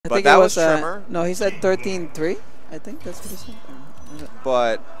But that was Trimmer. No, he said 13-3. I think that's what he said.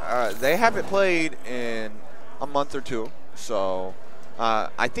 But they haven't played in a month or two, so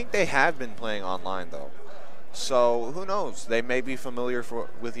I think they have been playing online though. So who knows? They may be familiar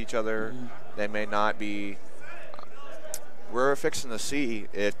with each other. They may not be. We're fixing to see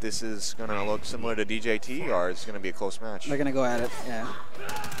if this is going to look similar to DJT or it's going to be a close match. They're going to go at it, yeah.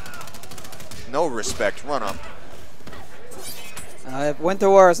 No respect, run up. Winter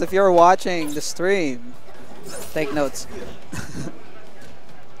Wars, if you're watching the stream, take notes.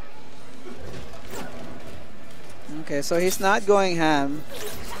 Okay, so he's not going ham.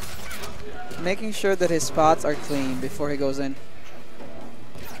 Making sure that his spots are clean before he goes in.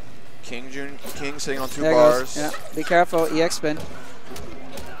 King sitting on 2 there bars. Yeah, be careful, EX spin.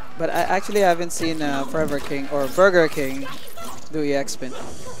 But I actually haven't seen Forever King or Burger King do EX spin.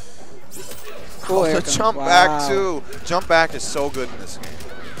 Oh, the jump back too. Jump back is so good in this game.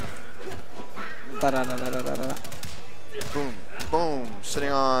 Boom, boom. Sitting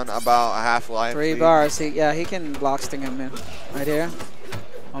on about a half life. 3 bars. He can block sting him in. Right here.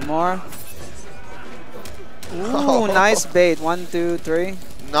 One more. Ooh, nice bait. 1, 2, 3.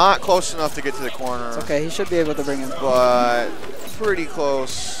 Not close enough to get to the corner. It's okay, he should be able to bring him. But pretty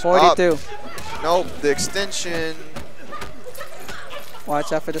close. 42. Up. Nope, the extension.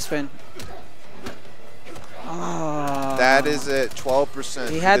 Watch out for the spin. Oh. That is it, 12%.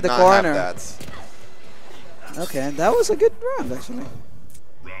 He had the not corner. Have that. Okay, that was a good round actually.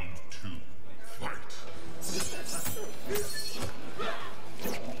 Round 2, fight.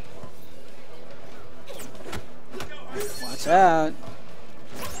 Watch out.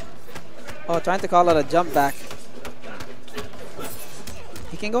 Oh, trying to call it a jump back.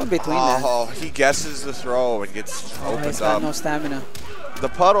 He can go in between that. Oh, he guesses the throw and gets opened he's up. got no stamina. The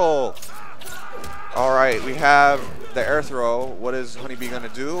puddle. All right, we have the air throw. What is Honeybee going to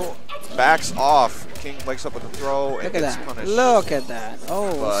do? Backs off. King wakes up with the throw and Look at gets that. punished. Look at that.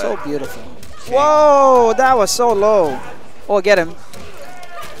 Oh, But so beautiful. King. Whoa, that was so low. Oh, get him.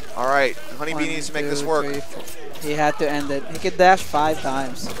 All right, Honeybee needs to make this work. 3, 4. He had to end it. He could dash 5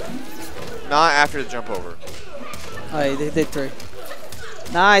 times. Not after the jump over. Oh, he did 3.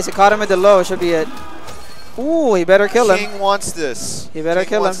 Nice, he caught him at the low. Should be it. Ooh, he better kill him. King wants this. He better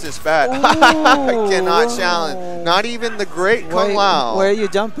kill him. Wants this bad. Cannot challenge. Not even the great Kung Lao. Where are you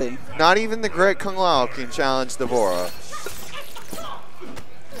jumping? Not even the great Kung Lao can challenge Devora.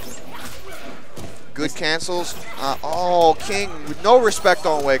 Good cancels. Oh, King with no respect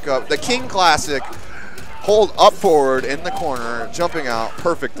on wake up. The King classic. Hold up forward in the corner, jumping out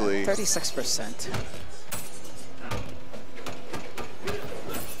perfectly. 36%.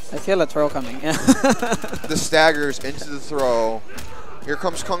 I feel a throw coming. The staggers into the throw. Here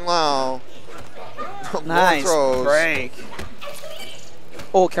comes Kung Lao. Nice throws. break.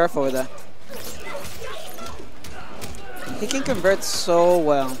 Oh, careful with that. He can convert so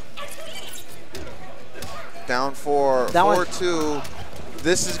well. Down 4, 4-2.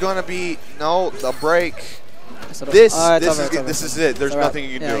 This is going to be, no, the break. This is it. There's nothing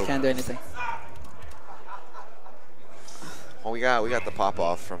you can do. Yeah, I can't do anything. Oh, we got the pop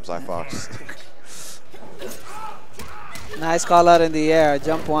off from Zyfox. Nice call out in the air.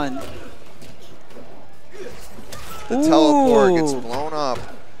 Jump 1. The teleport gets blown up.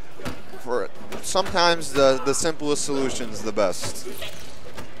 For sometimes the simplest solution is the best.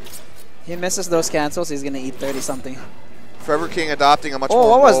 He misses those cancels. He's gonna eat 30 something. Forever King adopting a much more. Oh,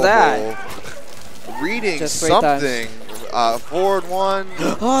 what was mobile, that? Reading Just something. Forward 1.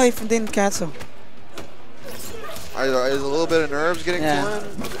 Oh, he didn't cancel. There's a little bit of nerves getting to him,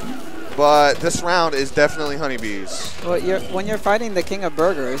 but this round is definitely Honeybee's. Well, when you're fighting the king of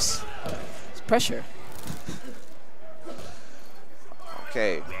burgers, it's pressure.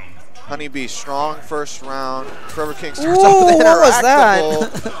 Okay, Honeybee strong first round. Forever King starts Ooh, off with what was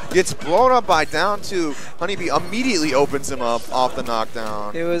interactable. Gets blown up by down 2. Honeybee immediately opens him up off the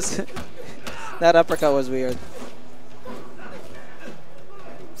knockdown. It was that uppercut was weird.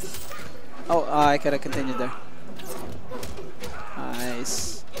 Oh, I could have continued there.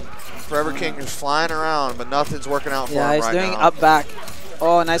 Nice. Forever King is flying around, but nothing's working out for him right now. Yeah, he's doing up back.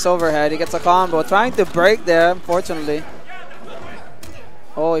 Oh, nice overhead. He gets a combo. Trying to break there, unfortunately.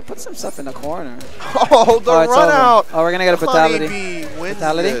 Oh, he puts himself in the corner. Oh, the run out. Oh, we're going to get a fatality. Honeybee wins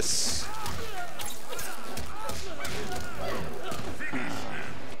this.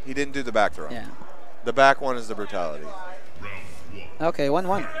 He didn't do the back throw. Yeah. The back one is the brutality. Okay,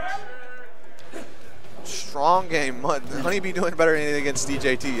 1-1. Strong game. Honeybee doing better than anything against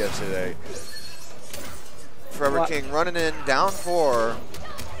DJT yesterday. Forever King running in, down 4.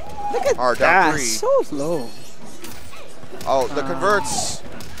 Look at or that, down 3. so low. Oh, the converts.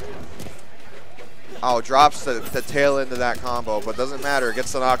 Oh, drops the tail end of that combo, but doesn't matter.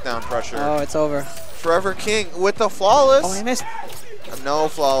 Gets the knockdown pressure. Oh, it's over. Forever King with the flawless. Oh, he missed. No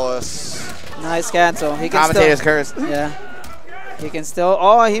flawless. Nice cancel. He can Commentator's still. curse. Yeah. He can still.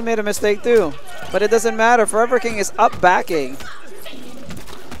 Oh, he made a mistake too. But it doesn't matter. Forever King is up backing.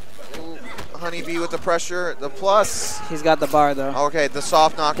 Honeybee with the pressure. The plus. He's got the bar though. Okay, the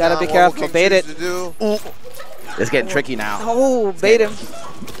soft knockdown. Gotta be What careful. will King Bait it. choose to do? It's getting tricky now. Oh, bait him.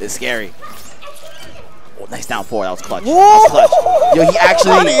 It's scary. Oh, nice down four. That was clutch. Whoa! That was clutch. Yo, he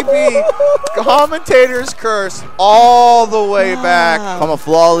actually Honeybee. Commentator's curse all the way back. from a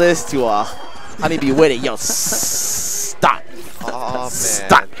flawless to a Honeybee with it. Yo, stop. Oh, man.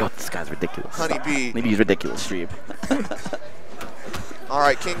 Stop. Yo, this guy's ridiculous. Honeybee. Maybe he's ridiculous, Stream. All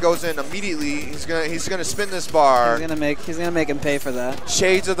right, King goes in immediately. He's gonna spin this bar. He's gonna make him pay for that.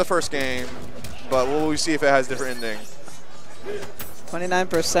 Shades of the first game, but we'll see if it has different ending.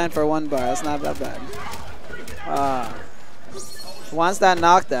 29% for one bar. That's not that bad. Wants that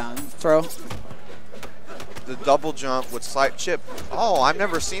knockdown. Throw. The double jump with slight chip. Oh, I've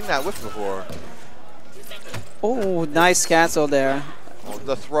never seen that whiff before. Oh, nice cancel there. Oh,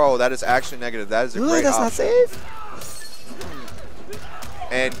 the throw, that is actually negative. That is a Ooh, great that's option. not safe.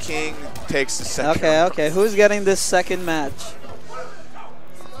 And King takes the second. Okay, okay. Who's getting this second match?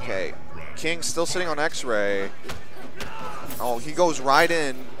 Okay. King still sitting on X-Ray. Oh, he goes right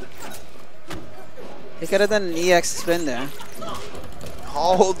in. He could have done an EX spin there.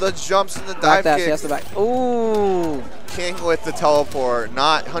 Oh, the jumps and the Back dive dash, kick. he has to back. Ooh. King with the teleport.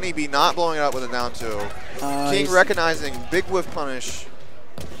 Not Honeybee not blowing it up with a down two. King He's recognizing big whiff punish.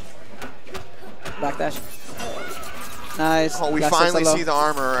 back dash. Nice. Oh, we Last finally hits are see low. the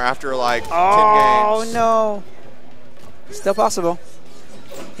armor after like 10 Oh, games. no. Still possible.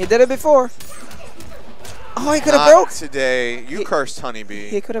 He did it before. Oh, he could have Not broke. today. You He- cursed Honeybee.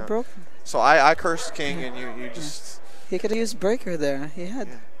 He could have broke. So I cursed King and you just. He could have used breaker there. He had.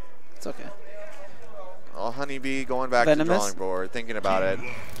 Yeah. It's okay. Oh, Honeybee going back to Venomous? the drawing board, thinking about it.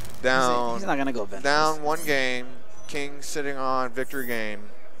 Down. He's not going to go venomous. Down one game. King sitting on victory game.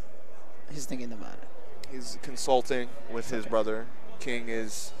 He's thinking about it. He's consulting with his brother.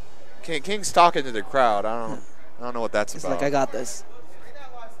 King's talking to the crowd. I don't know what that's He's about. like, I got this.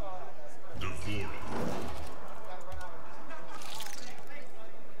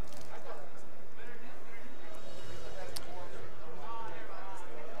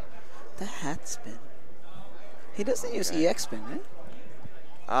 The hat spin. He doesn't use EX spin,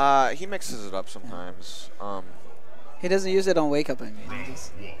 right? He mixes it up sometimes. He doesn't use it on wake up. I mean, he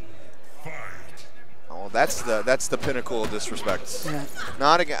just, Oh, that's the pinnacle of disrespect. yeah,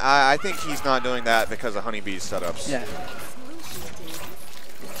 Not again. I think he's not doing that because of Honeybee's setups. yeah.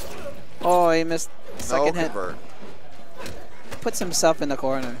 Oh, he missed No second hit. convert. Puts himself in the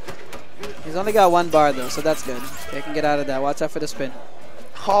corner. He's only got one bar though, so that's good. They can get out of that. Watch out for the spin.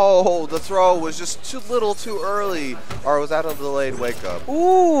 Oh, the throw was just too little, too early, or was that a delayed wake up?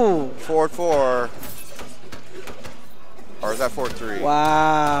 Ooh! Forward 4, or is that forward 3?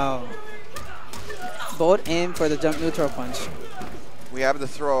 Wow. Both aim for the jump neutral punch. We have the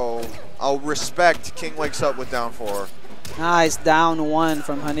throw. Oh, respect. King wakes up with down 4. Nice, down one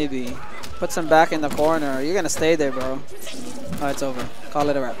from Honeybee. Puts him back in the corner. You're gonna stay there, bro. Oh, it's over. Call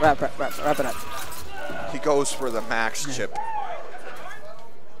it a wrap. Wrap it up. He goes for the max chip.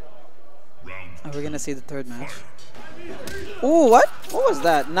 Are we gonna see the third match? Ooh, what? What was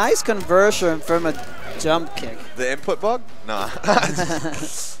that? Nice conversion from a jump kick. The input bug? Nah.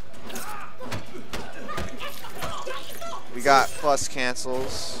 We got plus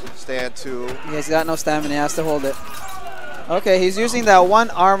cancels. Stay at 2. He's got no stamina. He has to hold it. Okay, he's using that one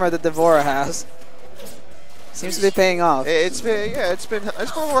armor that Devora has. Seems to be paying off. It's been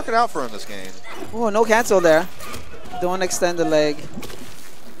working out for him this game. Oh, no cancel there. Don't extend the leg.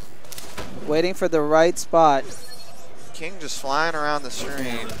 Waiting for the right spot. King just flying around the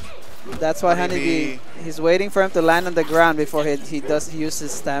screen. That's why Honeybee. Honeybee, he's waiting for him to land on the ground before he uses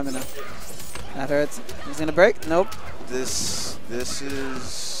his stamina. That hurts. He's gonna break? Nope. This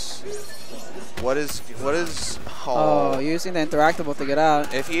is what is Oh, using the interactable to get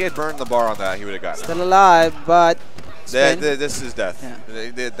out. If he had burned the bar on that, he would have gotten it. Still alive, but spin. This is death.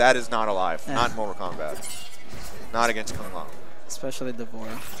 Yeah. That is not alive. Yeah. Not in Mortal Kombat. Not against Kung Lao. Especially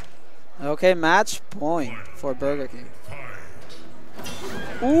Devora. Okay, match point for Burger King.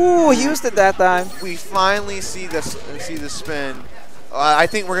 Ooh, he used it that time. We finally see the spin. I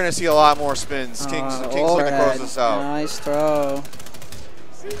think we're gonna see a lot more spins. King's looking to close this out. Nice throw.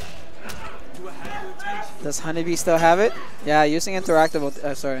 Does Honeybee still have it? Yeah, using interactable.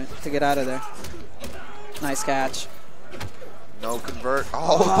 Sorry, to get out of there. Nice catch. No convert.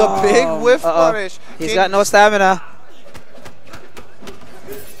 Oh, the big whiff punish. He's got no stamina.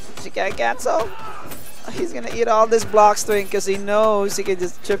 She can't cancel. He's going to eat all this block string because he knows he can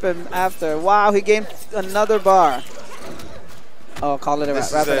just chip him after. Wow, he gained another bar. Oh, call it a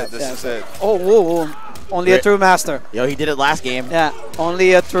wrap. Wrap it up. This is it. Oh, whoa, whoa. Only a true master. Yo, he did it last game. Yeah,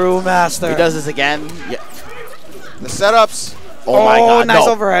 only a true master. He does this again. Yeah. The setups. Oh my God! Nice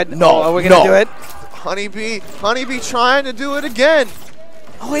no. overhead. No, are we gonna do it? Honeybee trying to do it again.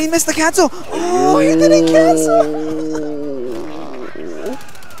 Oh, he missed the cancel. Oh, he didn't cancel.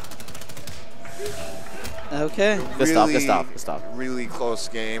 Okay. Good stuff. Really close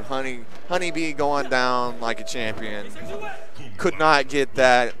game. Honeybee going down like a champion. Could not get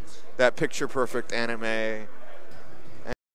that picture perfect anime